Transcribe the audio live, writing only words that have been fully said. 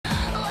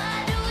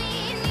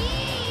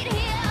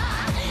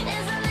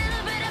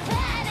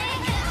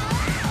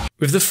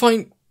with the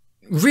fight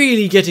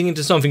really getting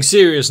into something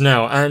serious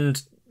now,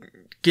 and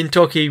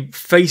Gintoki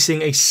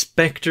facing a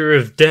spectre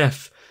of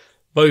death,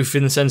 both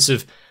in the sense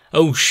of,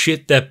 oh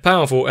shit, they're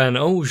powerful, and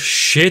oh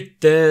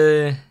shit,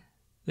 they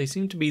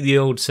seem to be the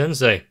old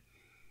sensei.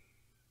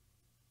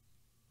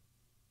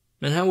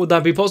 And how would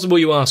that be possible,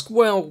 you ask?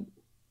 Well,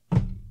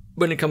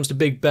 when it comes to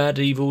big bad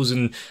evils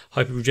and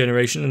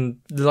hyper-regeneration and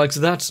the likes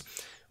of that,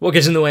 what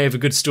gets in the way of a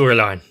good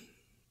storyline?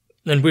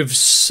 And with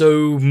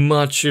so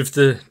much of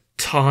the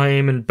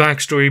time and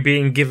backstory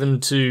being given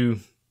to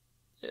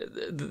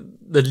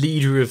the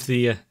leader of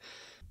the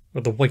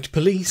White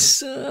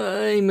Police,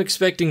 I'm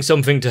expecting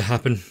something to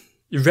happen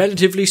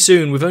relatively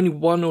soon. With only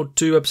 1 or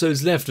 2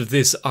 episodes left of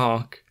this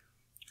arc,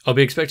 I'll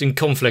be expecting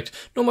conflict.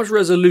 Not much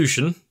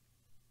resolution,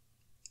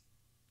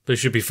 but it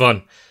should be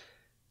fun.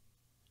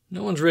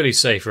 No one's really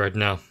safe right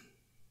now.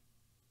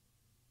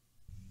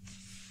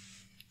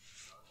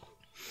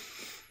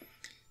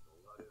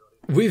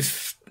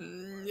 With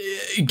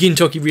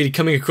Gintoki really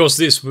coming across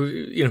this,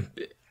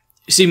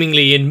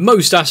 seemingly in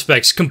most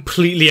aspects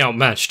completely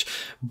outmatched,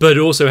 but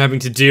also having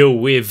to deal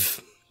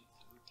with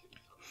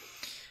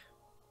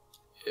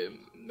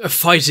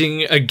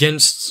fighting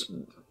against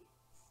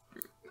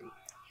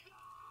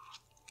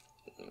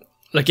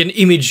like an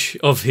image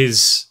of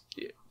his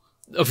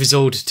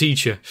old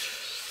teacher.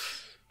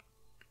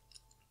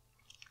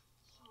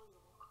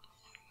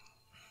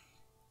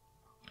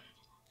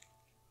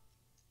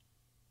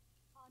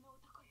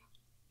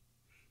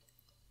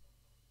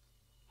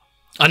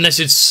 Unless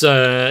it's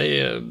nope.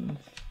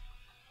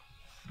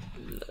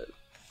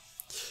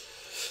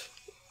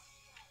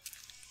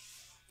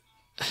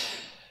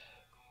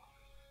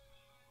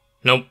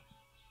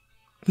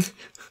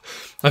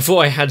 I thought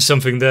I had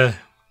something there.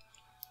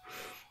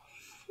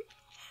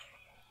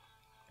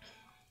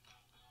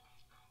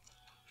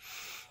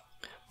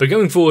 But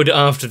going forward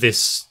after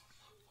this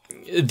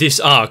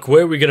arc,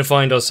 where are we going to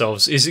find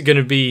ourselves? Is it going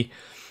to be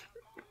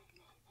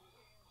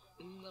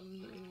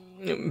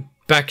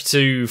back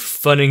to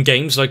fun and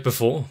games like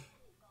before?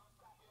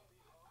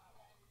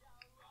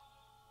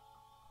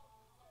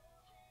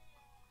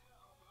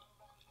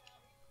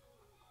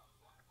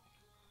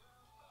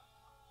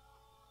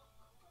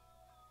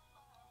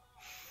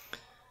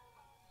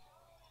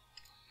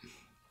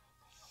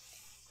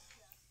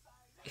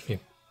 Yeah.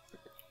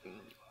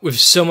 With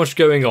so much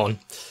going on,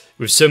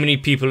 with so many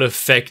people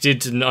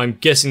affected, and I'm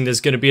guessing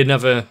there's going to be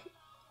another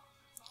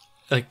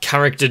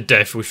character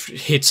death which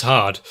hits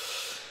hard.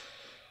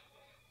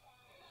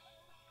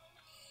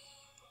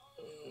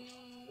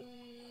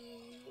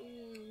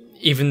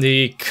 Even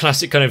the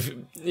classic kind of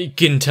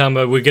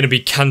Gintama, we're going to be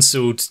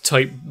cancelled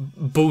type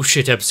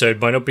bullshit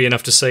episode might not be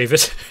enough to save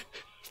it.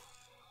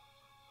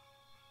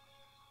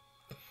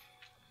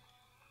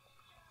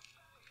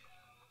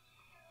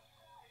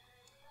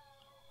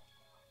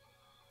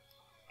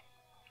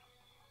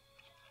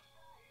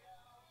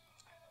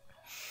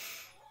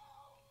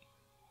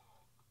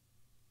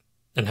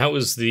 And how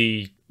is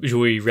the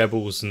Joy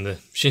Rebels and the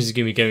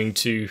Shinzigami going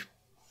to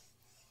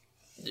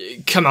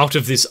come out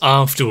of this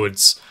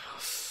afterwards?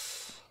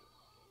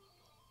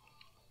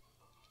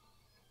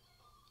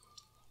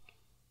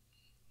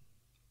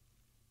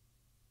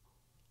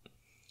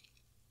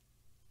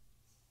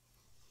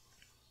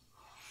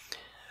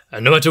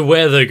 And no matter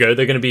where they go,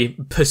 they're going to be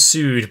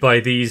pursued by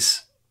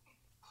these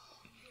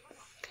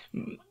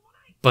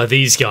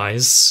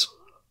guys.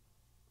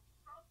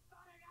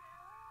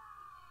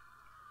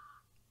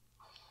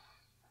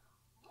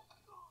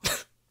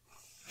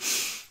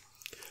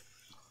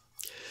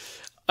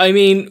 I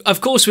mean,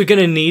 of course we're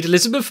going to need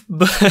Elizabeth,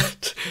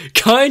 but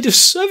kind of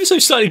so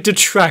slightly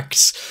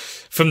detracts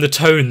from the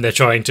tone they're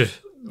trying to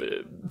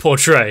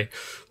portray.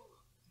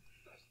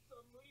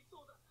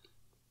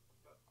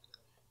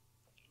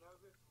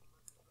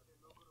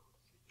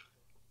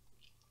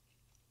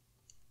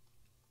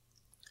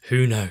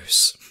 Who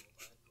knows?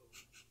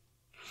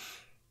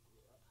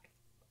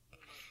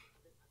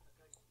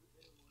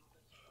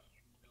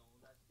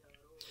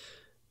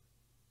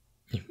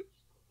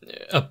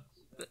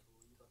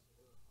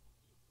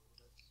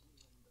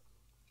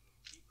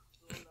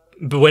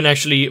 But when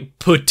actually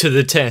put to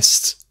the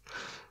test,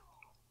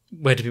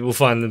 where do people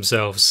find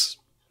themselves?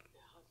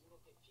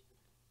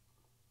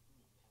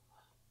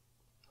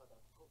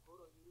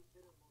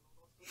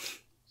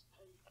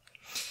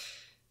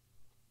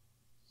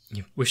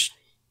 You wish...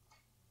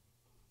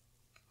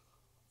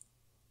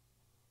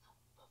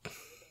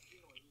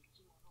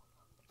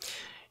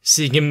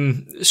 Seeing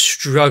him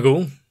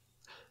struggle.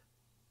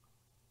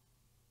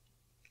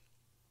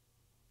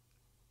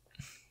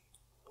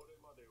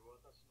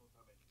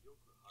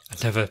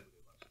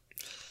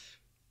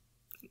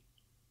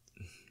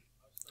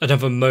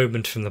 Another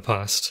moment from the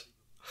past.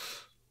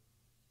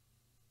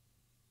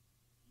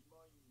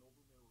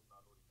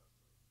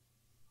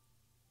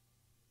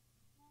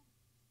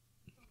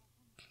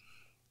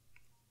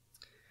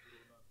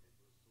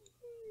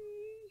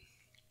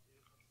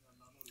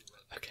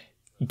 Okay.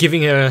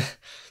 Giving her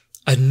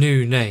a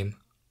new name.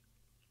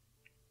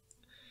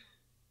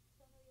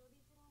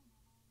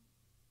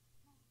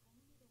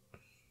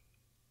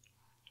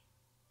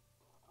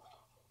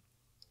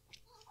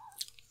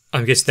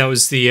 I guess that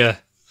was the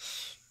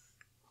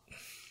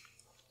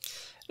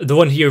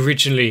one he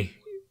originally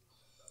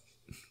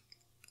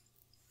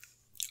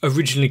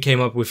came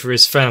up with for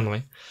his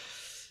family.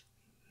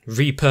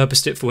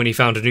 Repurposed it for when he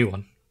found a new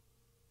one.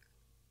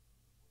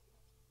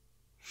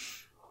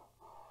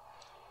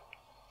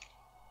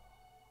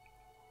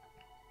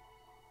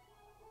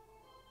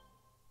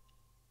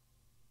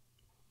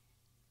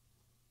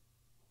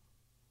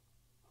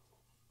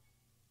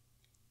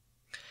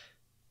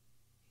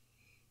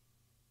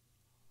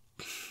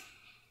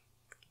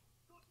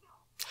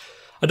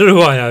 I don't know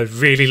why I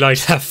really like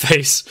that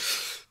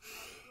face.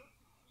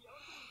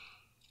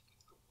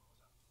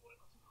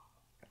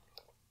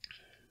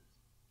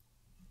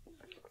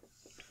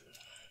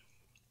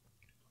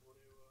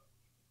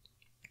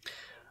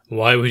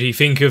 Why would he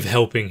think of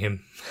helping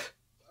him?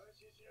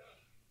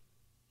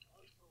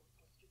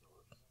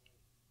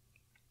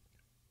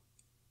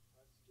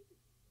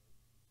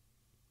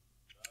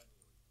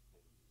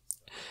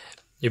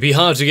 It'd be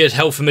hard to get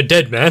help from a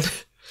dead man.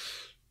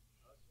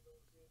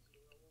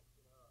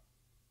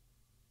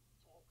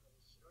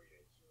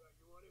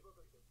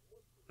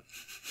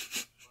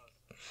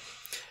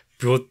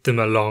 Brought them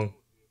along.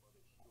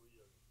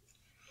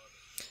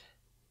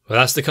 Well,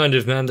 that's the kind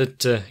of man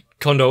that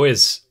Kondo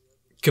is,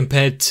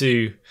 compared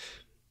to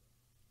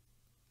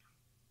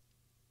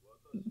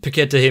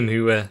him,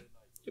 who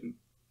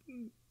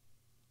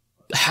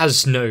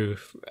has no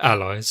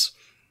allies.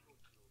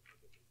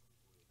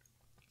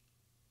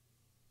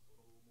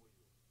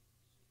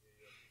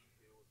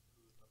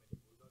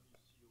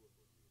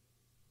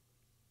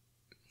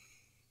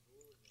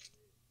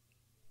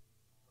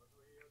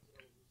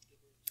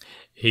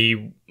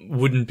 He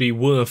wouldn't be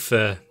worth.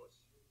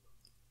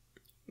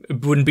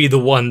 Wouldn't be the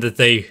one that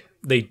they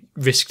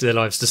risked their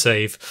lives to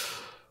save.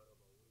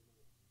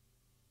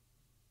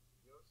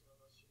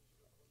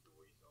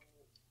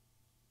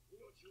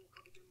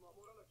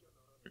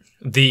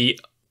 The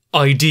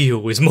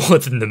ideal is more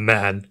than the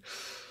man.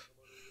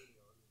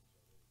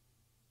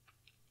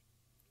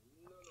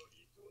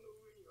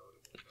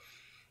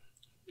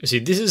 See,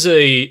 this is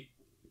a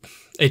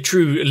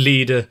true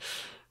leader.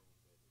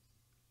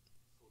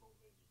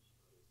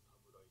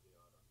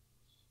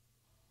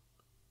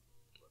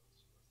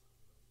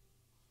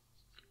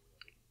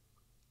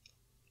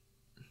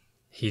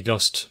 He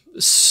lost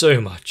so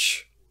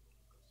much.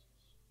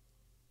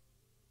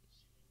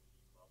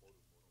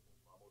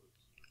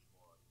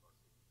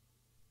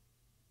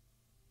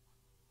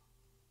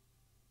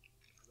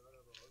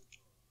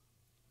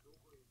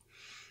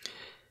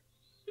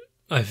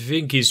 I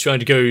think he's trying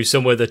to go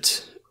somewhere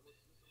that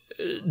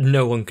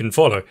no one can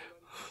follow.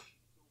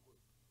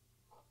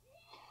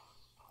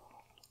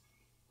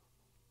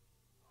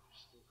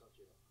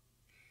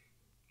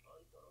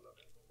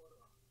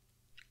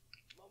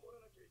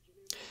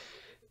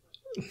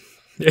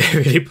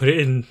 Really put it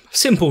in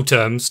simple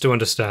terms to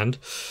understand.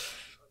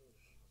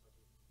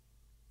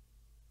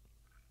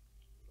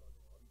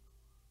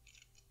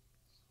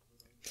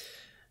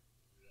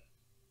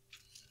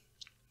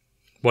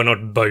 Why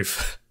not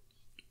both?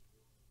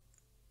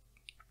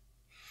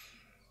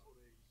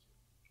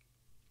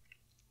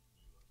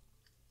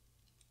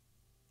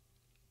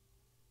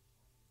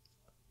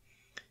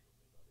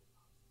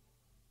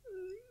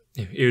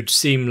 It would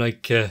seem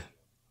like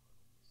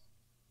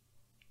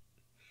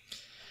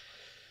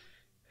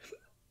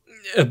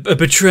a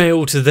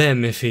betrayal to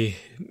them if he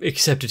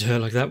accepted her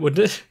like that,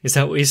 wouldn't it? Is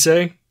that what he's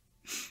saying?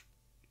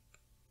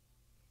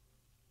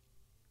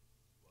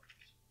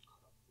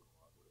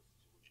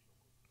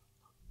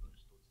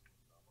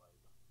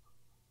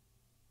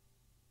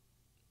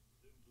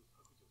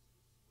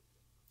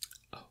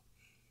 Oh.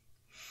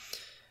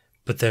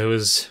 But there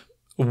was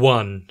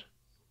one.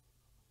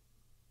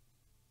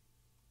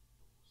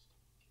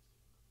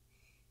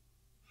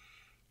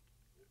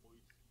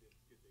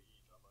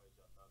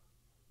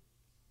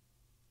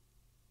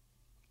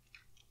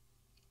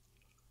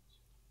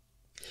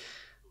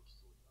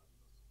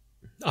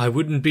 I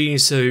wouldn't be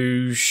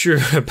so sure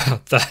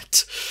about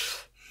that.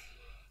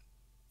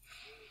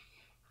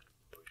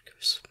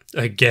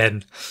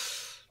 Again.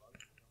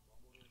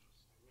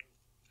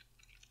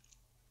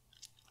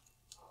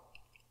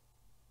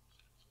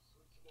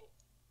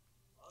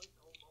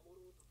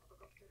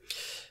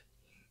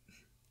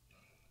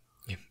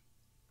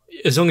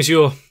 As long as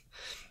you're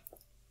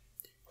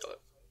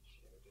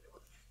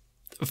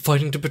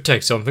fighting to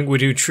protect something,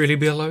 would you truly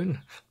be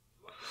alone?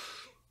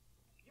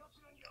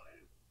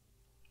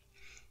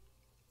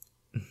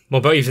 What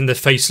about even the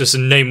faceless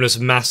and nameless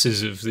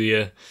masses of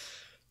the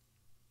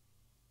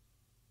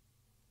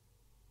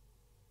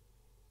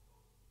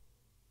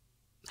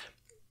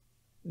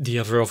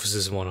other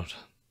officers and whatnot?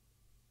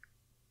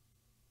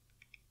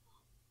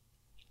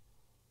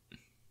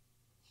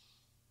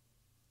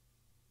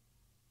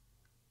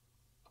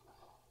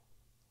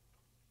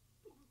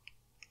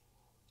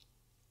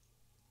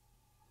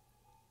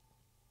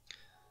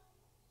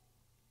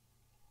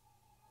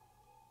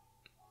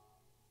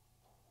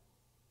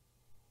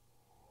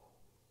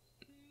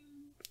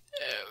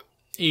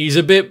 He's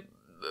a bit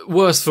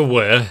worse for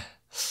wear.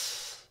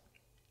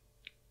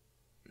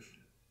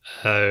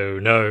 Oh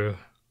no.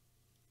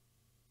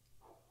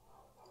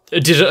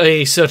 Did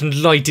a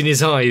certain light in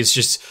his eyes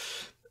just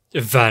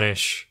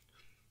vanish?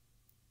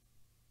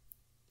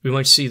 We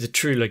might see the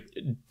true, like,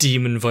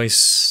 demon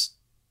vice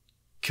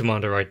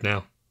commander right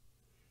now.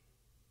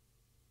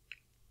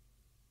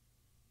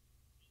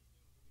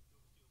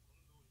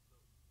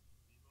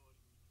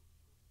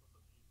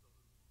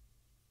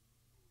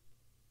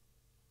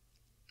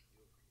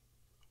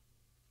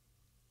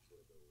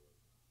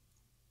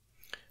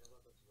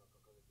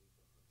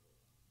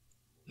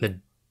 It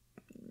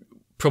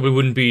probably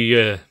wouldn't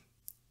be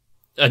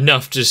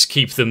enough to just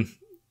keep them.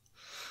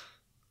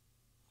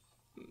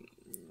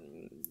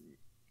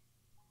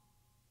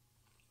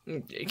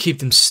 Keep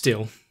them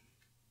still.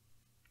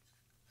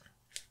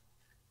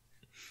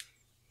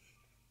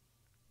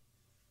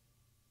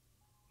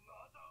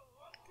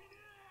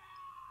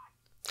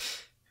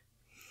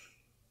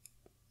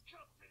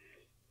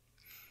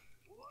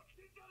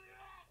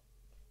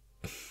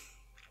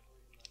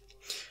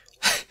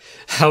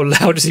 How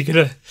loud is he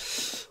gonna...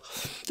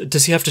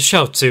 Does he have to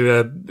shout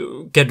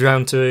to get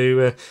round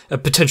to a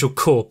potential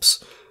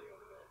corpse?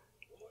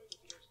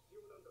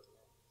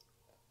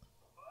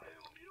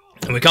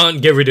 And we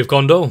can't get rid of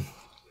Condor.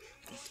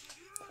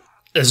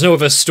 There's no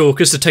other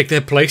stalkers to take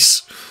their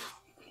place.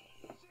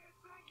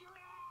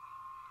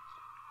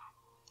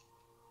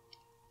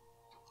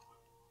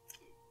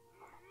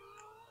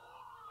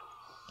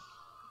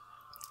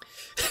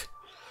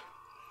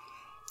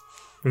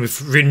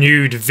 With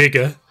renewed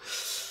vigour.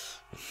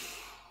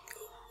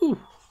 Ooh.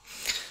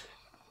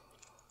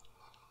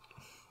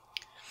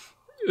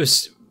 It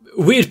was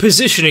weird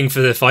positioning for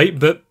the fight,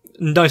 but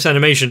nice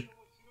animation.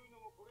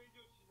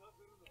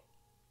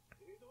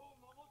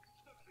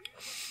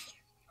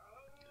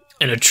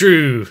 And a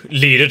true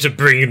leader to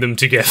bring them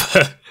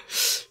together.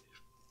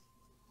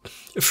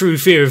 Through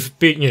fear of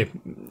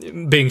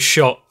being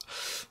shot.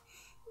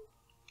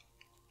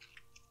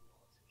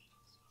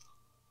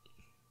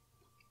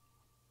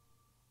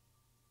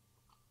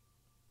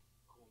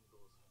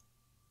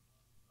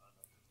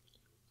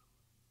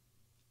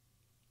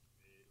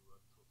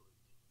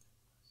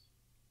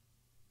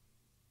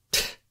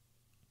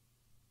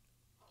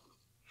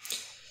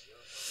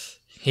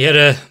 He had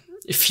a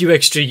few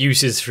extra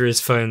uses for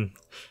his phone.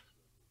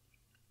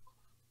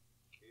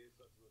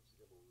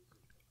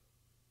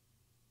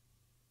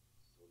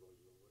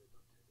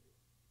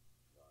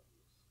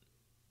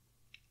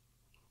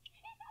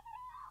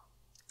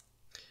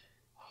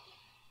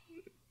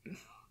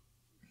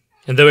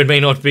 And though it may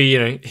not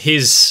be,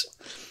 his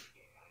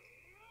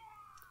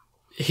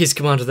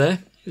commander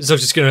there, it's not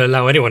just going to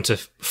allow anyone to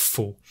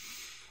fall.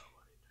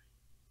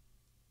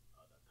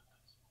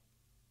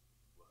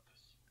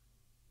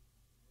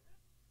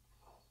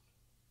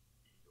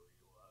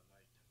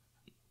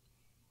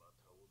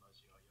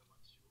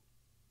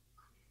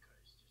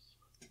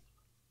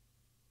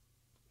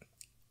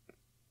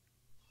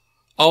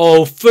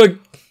 Oh, for...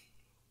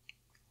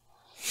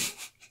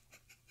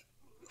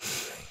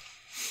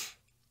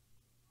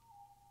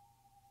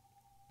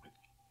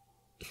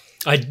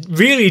 I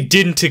really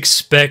didn't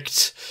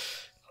expect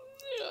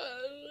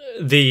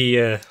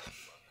the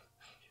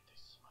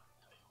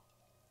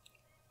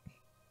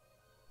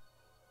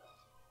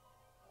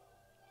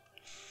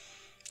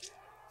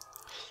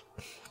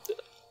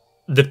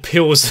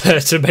pills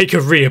there to make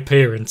a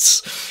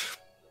reappearance.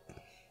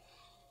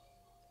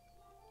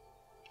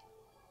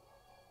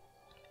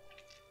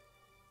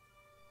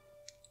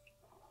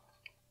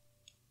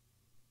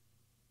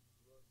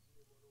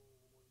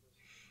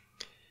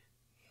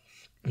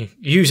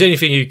 Use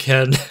anything you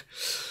can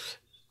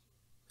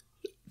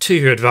to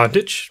your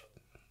advantage.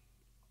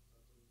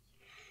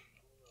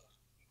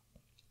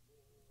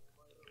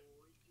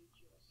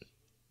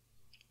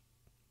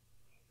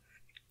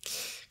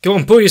 Come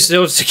on, pull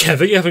yourselves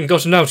together, you haven't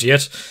gotten out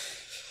yet.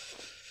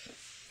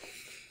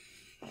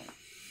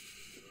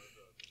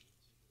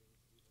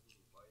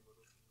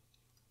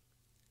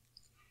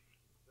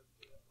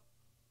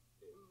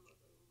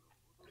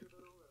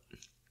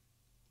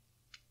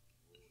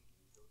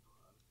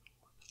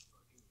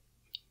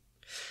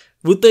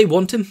 Would they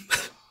want him?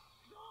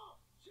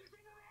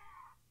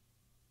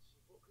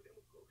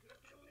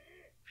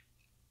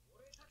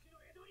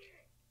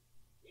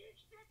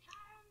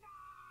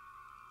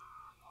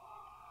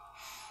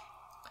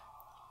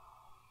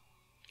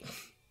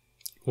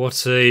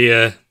 What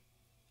a...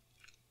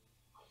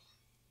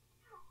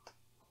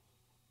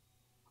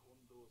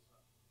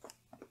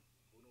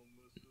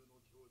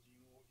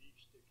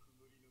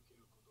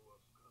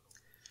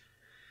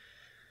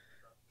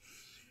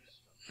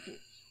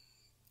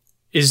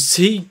 Was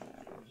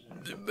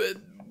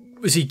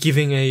he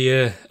giving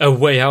a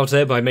way out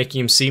there by making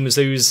him seem as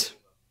though he was...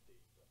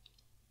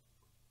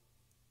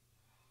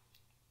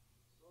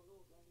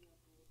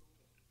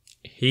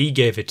 He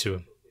gave it to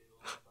him.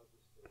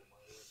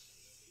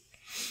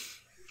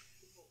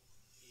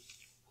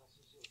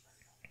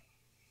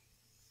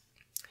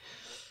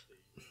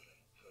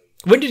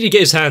 When did he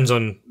get his hands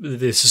on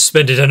the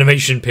suspended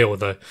animation pill,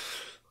 though?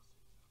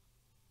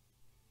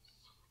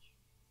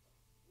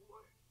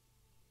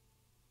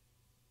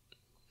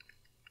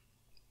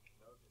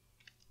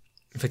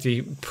 fact,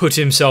 he put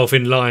himself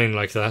in line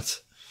like that.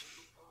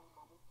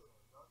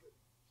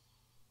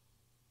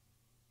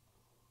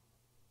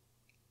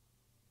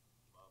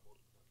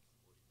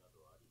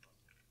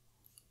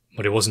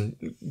 But it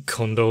wasn't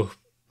Kondo.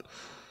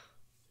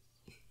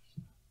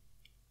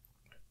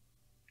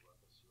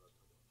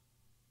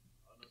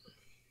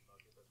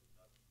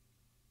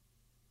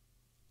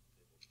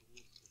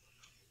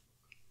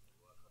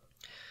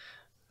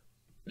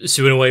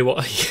 So in a way,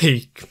 what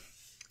he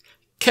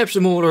kept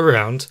them all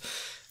around,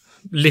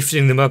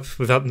 lifting them up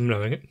without them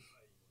knowing it.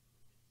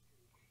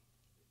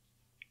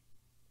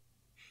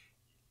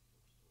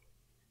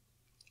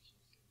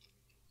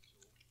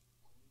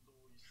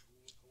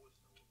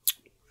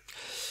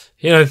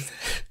 You know,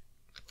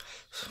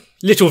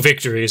 little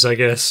victories, I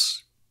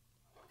guess,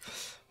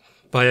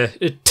 by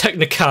a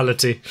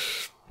technicality.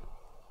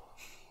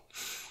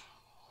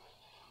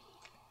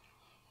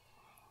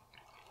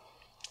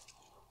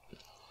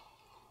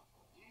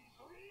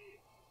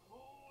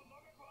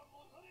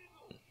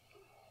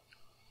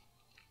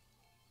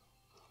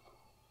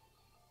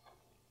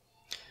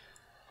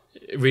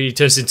 It really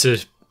turns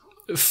into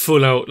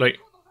full out, like,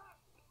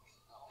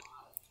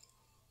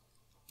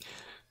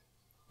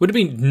 would it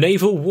be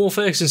naval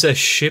warfare since they're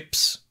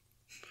ships?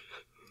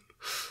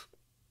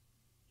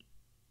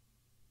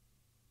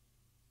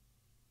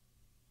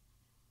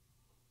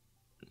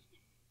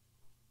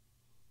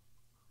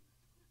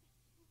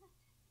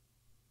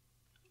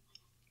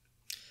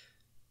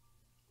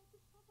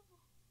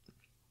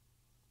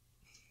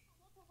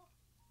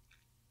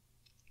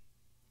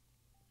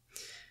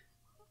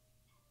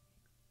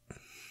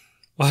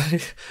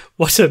 Why?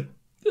 What a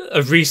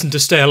reason to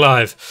stay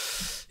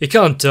alive. You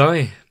can't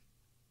die.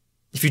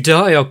 If you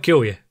die, I'll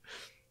kill you.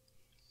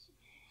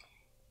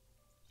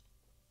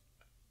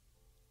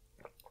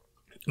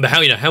 But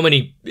how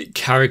many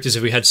characters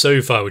have we had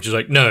so far which is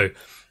like, no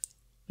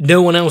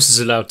one else is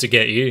allowed to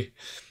get you.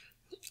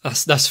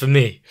 That's for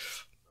me.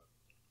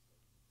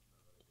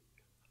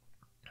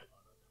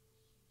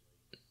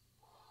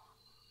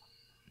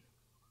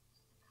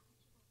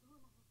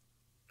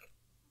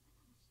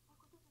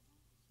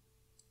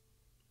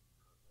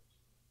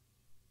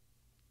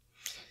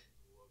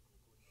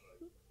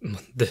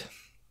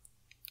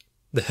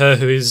 The her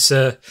who is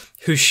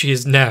who she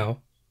is now.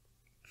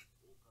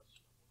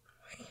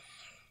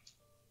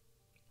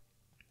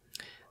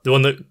 The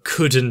one that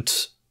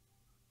couldn't.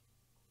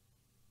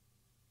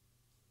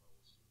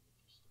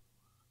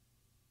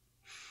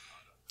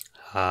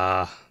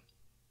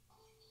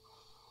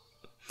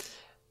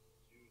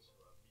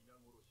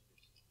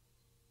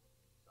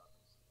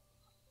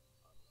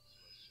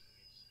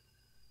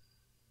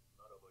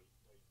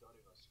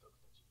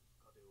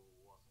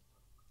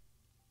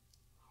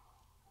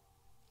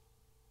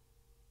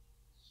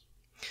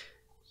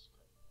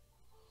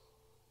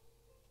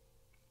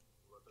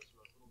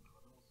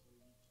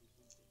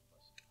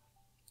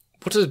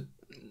 What an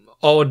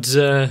odd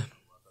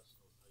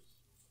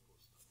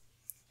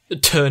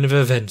turn of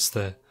events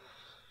there.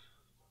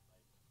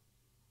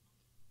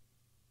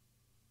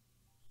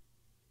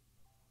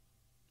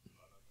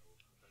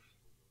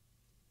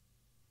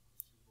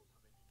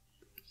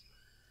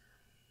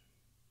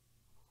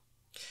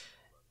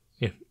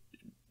 Yeah,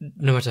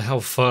 no matter how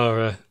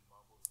far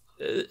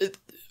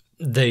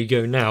they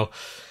go now,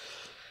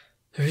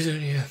 there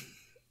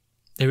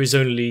is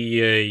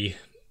only a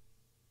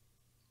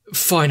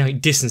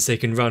finite distance they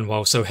can run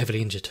while so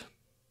heavily injured.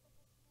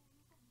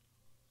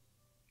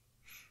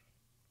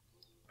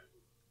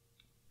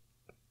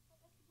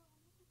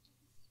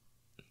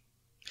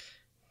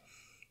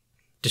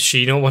 Does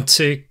she not want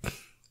to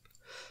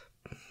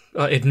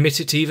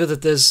admit it either,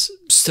 that there's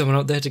someone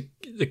out there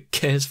that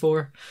cares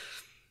for her?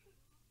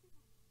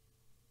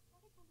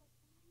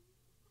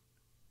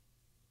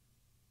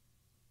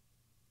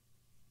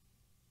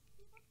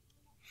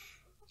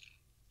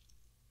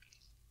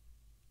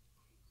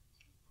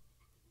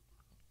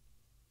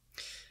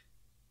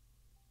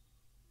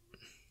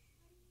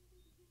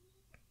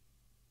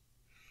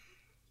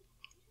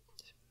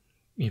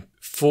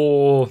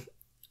 For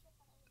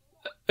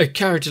a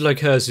character like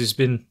hers who's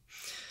been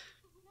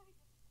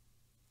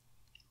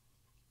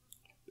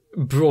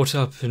brought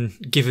up and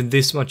given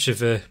this much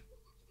of a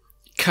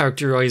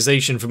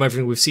characterization from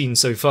everything we've seen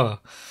so far,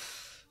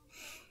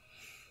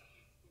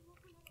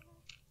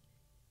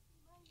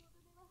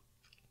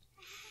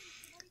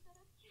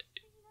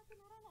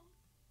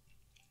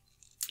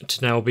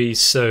 to now be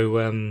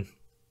so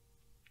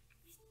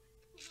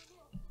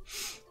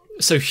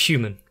so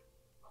human.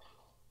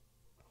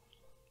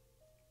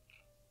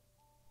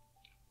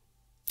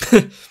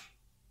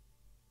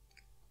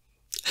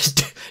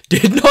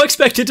 Did not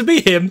expect it to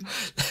be him.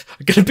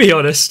 I'm gonna be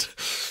honest,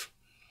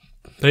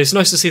 but it's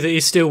nice to see that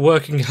he's still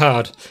working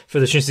hard for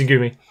the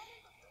Shinsengumi.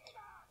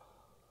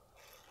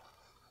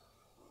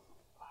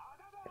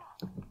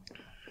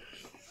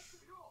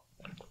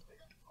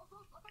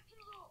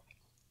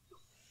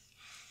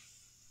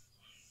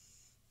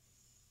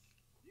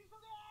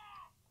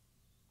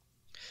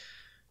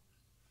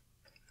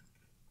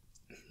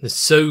 They're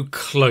so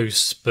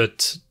close,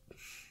 but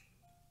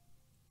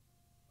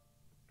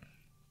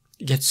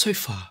get so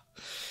far.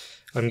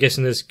 I'm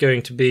guessing there's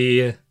going to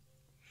be...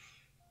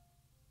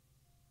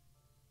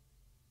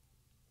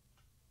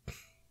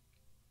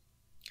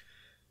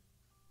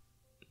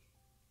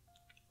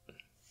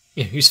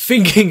 yeah, he's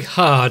thinking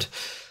hard.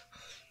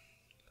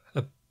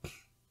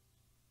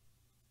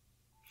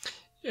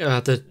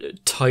 The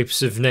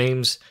types of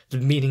names, the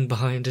meaning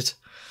behind it.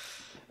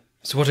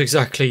 So what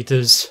exactly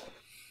does...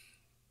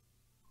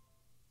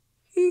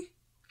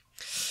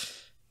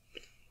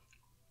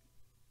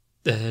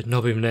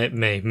 Nobim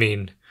may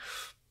mean?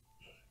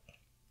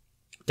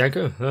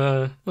 Danko?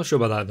 Not sure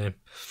about that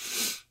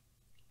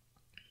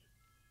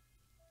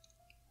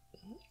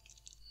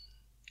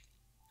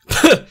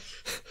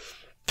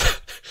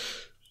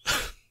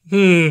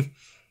name.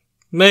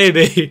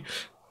 Maybe.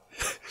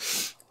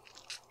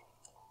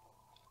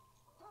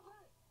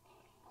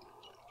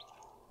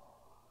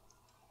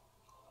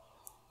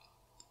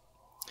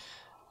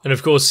 And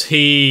of course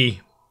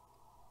he...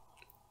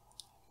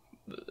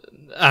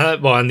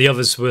 well, and the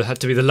others had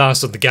to be the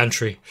last on the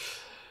gantry.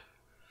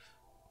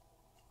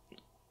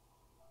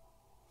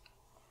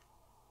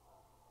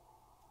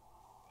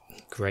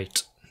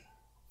 Great.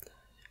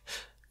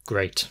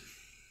 Great.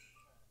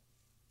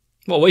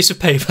 What a waste of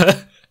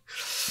paper.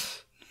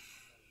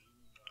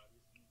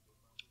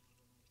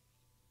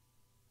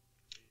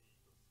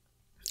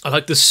 I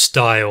like the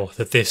style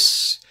that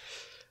this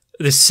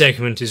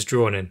segment is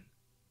drawn in.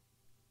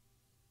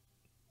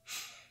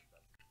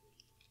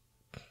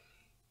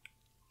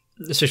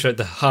 Especially like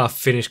the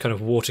half-finished kind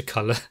of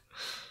watercolour.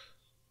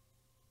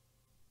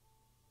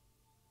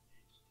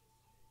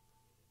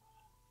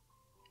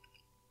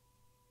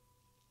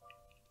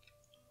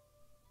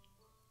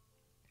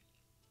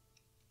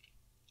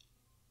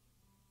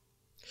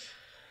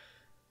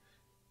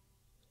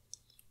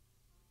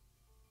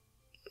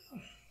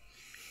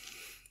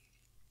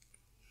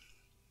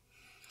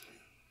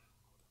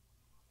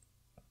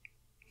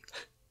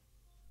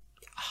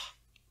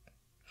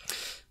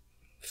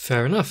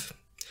 Fair enough.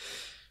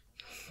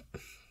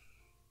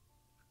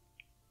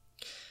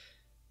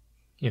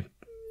 Yeah.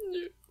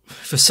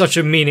 For such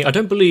a meaning, I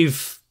don't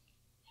believe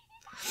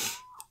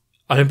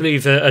a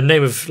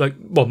name of, like,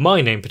 well, my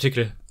name in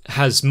particular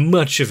has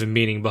much of a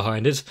meaning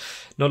behind it.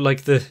 Not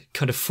like the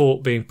kind of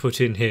thought being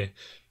put in here.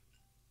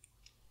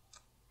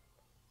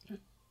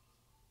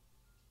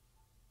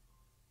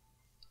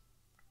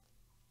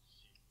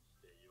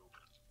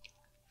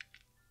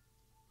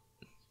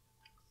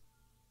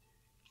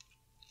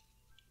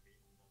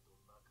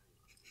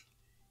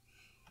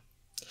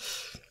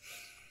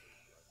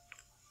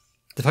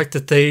 The fact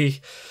that they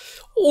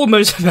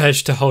almost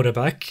managed to hold her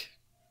back.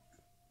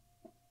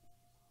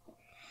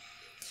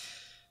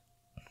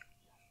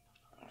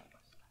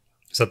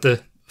 Is that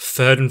the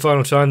third and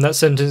final time that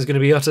sentence is going to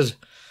be uttered?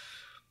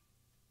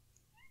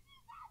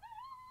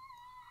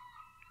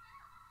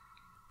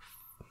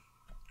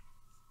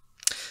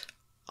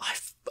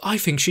 I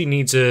think she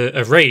needs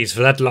a raise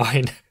for that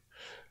line.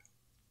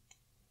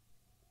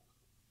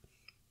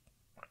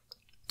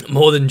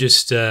 More than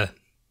just...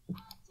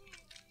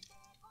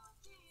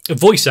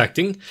 voice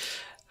acting.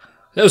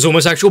 There was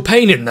almost actual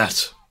pain in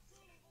that.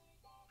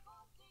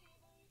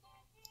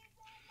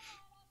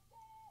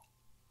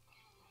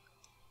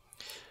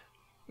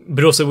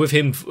 But also with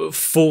him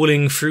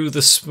falling through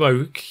the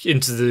smoke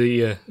into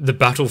the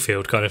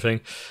battlefield kind of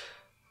thing.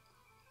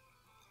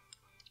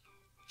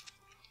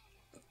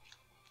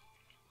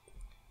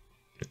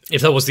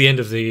 If that was the end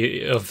of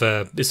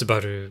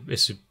Isabado,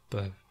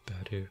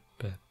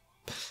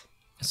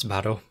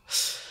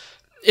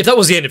 if that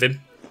was the end of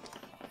him,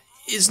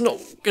 it's not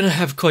going to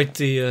have quite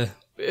the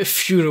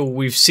funeral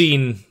we've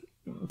seen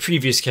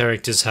previous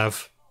characters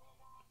have.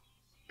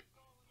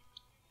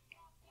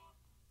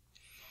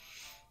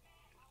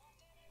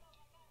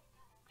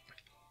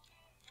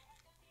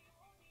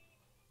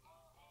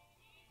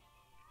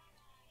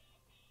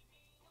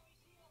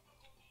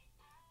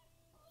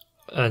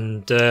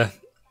 And the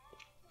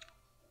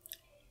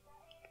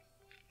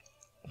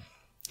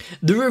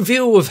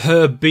reveal of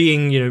her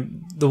being,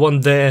 the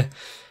one there,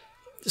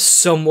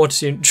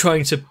 somewhat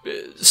trying to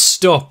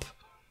stop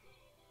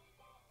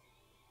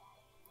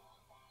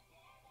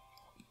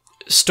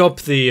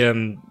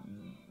the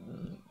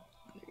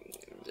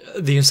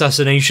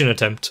assassination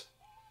attempt.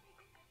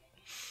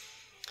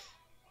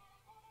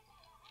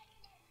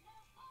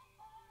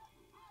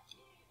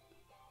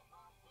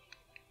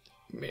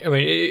 I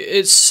mean,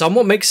 it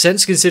somewhat makes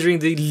sense considering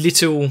the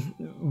little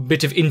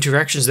bit of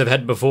interactions they've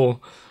had before.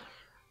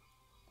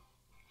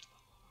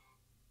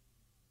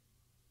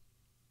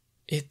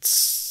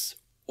 It's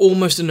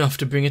almost enough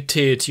to bring a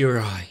tear to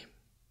your eye.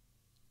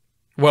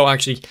 Well,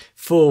 actually,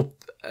 for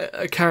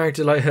a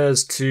character like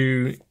hers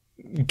to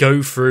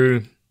go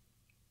through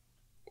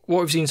what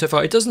we've seen so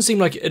far, it doesn't seem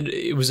like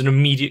it was an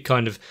immediate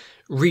kind of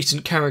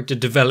recent character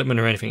development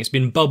or anything. It's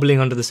been bubbling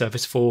under the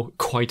surface for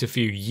quite a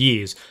few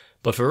years.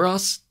 But for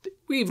us,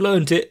 we've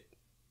learnt it,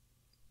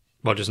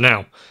 well, just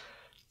now.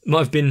 Might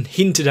have been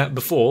hinted at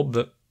before,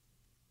 but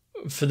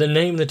for the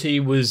name that he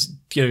was,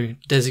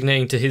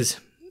 designating to his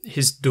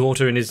his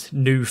daughter and his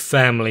new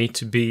family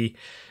to be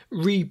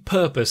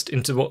repurposed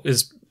into what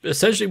is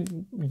essentially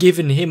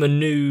giving him a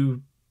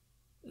new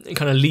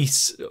kind of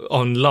lease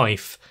on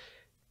life,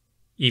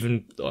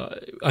 even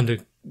under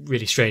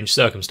really strange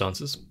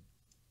circumstances.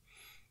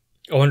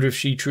 I wonder if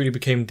she truly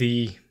became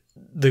the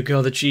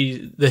girl that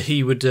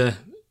he would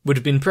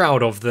have been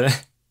proud of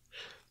there,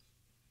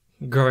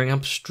 growing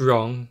up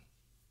strong,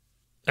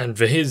 and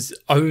for his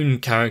own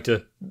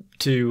character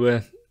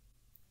to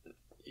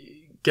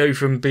go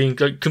from being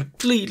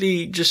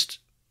completely just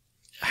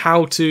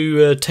how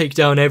to take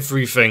down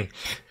everything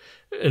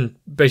and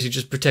basically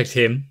just protect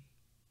him,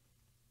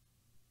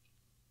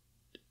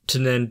 to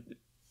then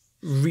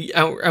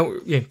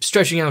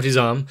stretching out his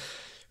arm,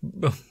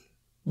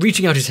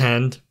 reaching out his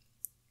hand,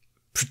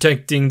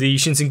 protecting the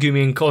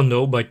Shinsengumi and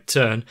Kondo by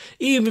turn,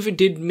 even if it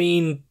did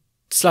mean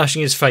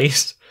slashing his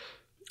face,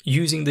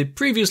 using the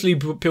previously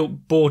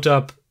bought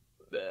up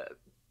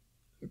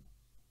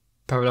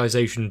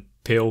paralyzation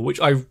pill, which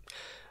I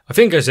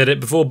think I said it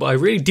before, but I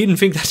really didn't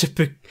think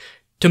that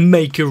to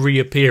make a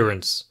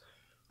reappearance.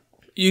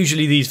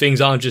 Usually these things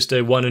are just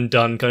a one and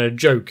done kind of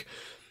joke,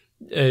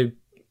 kind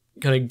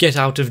of get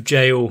out of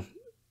jail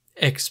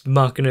ex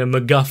machina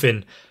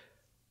MacGuffin.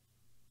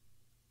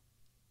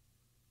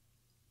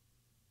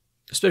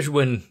 Especially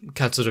when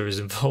Katsura is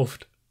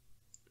involved.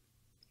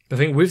 I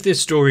think with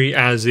this story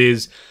as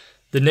is,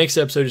 the next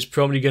episode is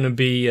probably going to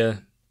be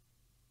a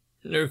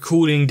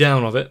cooling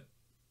down of it.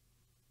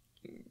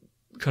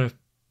 Kind of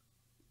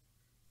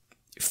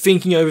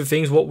thinking over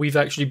things, what we've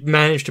actually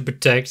managed to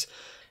protect,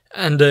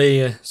 and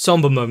a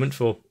somber moment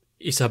for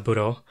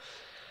Isaburo.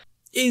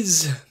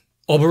 Is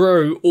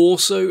Oboro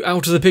also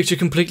out of the picture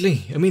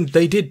completely? I mean,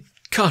 they did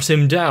cut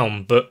him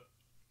down, but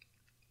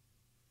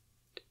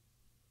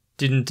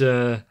didn't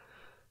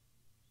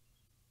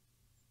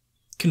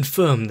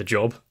confirm the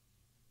job.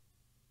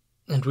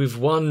 And with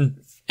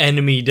one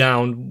enemy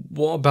down,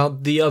 what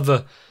about the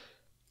other?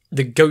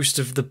 The ghost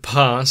of the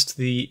past,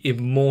 the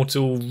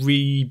immortal,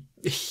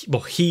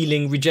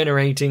 healing,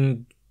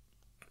 regenerating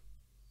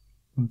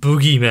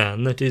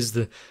boogeyman that is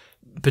the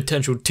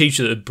potential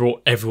teacher that had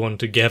brought everyone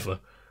together.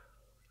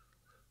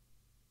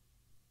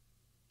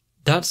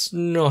 That's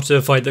not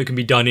a fight that can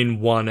be done in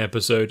one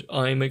episode.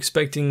 I'm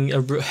expecting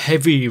a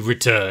heavy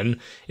return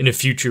in a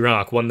future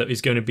arc, one that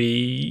is going to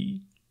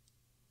be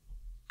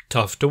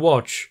tough to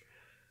watch.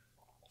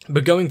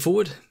 But going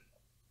forward,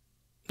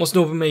 what's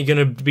Norvame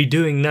going to be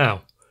doing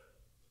now?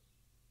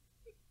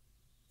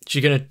 Is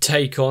she going to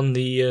take on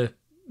the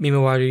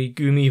Mimawari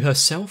Gumi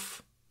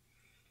herself?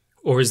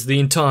 Or is the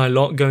entire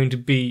lot going to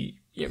be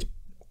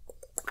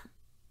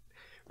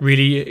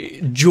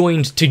really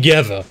joined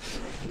together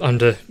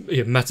under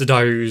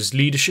Matsudaru's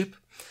leadership?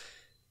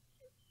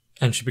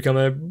 And she become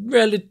a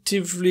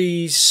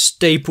relatively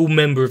staple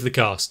member of the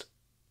cast?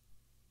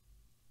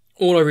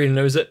 All I really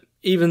know is that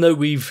even though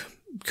we've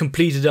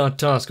completed our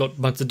task, got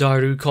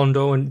Matsudaru,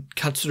 Kondo and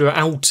Katsura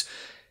out,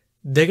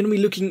 they're going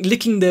to be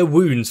licking their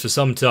wounds for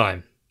some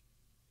time.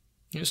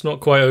 It's not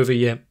quite over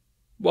yet.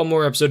 One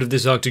more episode of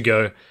this arc to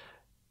go.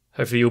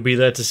 Hopefully you'll be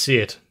there to see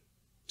it.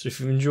 So if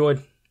you've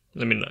enjoyed,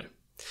 let me know.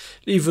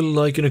 Leave a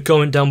like and a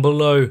comment down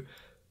below.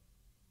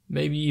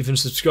 Maybe even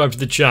subscribe to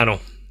the channel.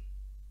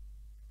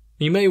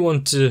 You may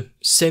want to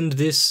send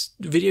this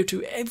video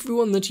to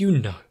everyone that you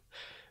know.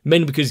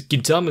 Mainly because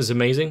Gintama is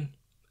amazing,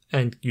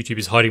 and YouTube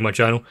is hiding my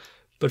channel,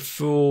 but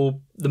for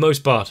the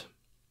most part,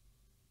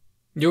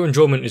 your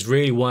enjoyment is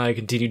really why I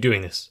continue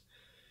doing this.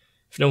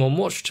 If no one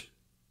watched,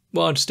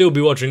 well, I'd still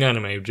be watching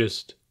anime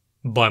just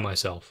by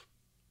myself.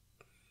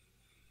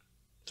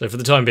 So for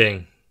the time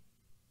being,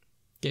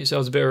 get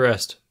yourselves a bit of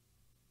rest.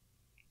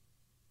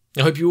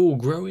 I hope you all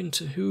grow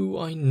into who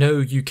I know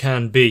you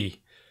can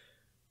be.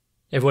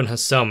 Everyone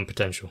has some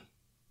potential.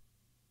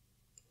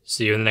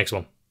 See you in the next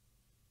one.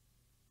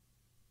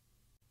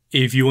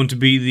 If you want to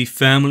be the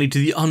family to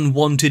the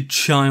unwanted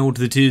child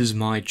that is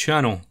my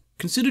channel,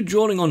 consider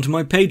joining onto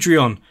my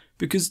Patreon,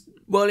 because,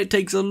 well, it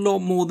takes a lot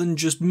more than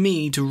just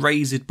me to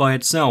raise it by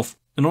itself,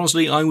 and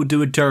honestly I would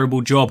do a terrible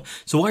job,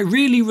 so I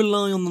really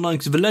rely on the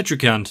likes of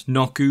Electricant,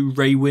 Noku,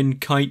 Raywin,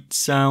 Kite,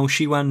 Sao,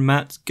 Shiwan,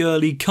 Matt,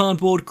 Gurley,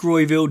 Cardboard,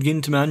 Croyville,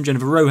 Yintaman,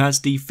 Jennifer Rojas,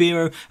 D.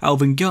 Firo,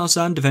 Alvin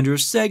Garsan, Defender of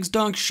Segs,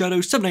 Dark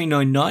Shadow,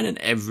 7899 and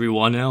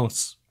everyone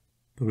else.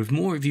 But with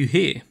more of you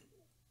here,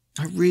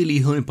 I really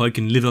hope I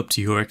can live up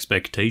to your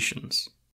expectations.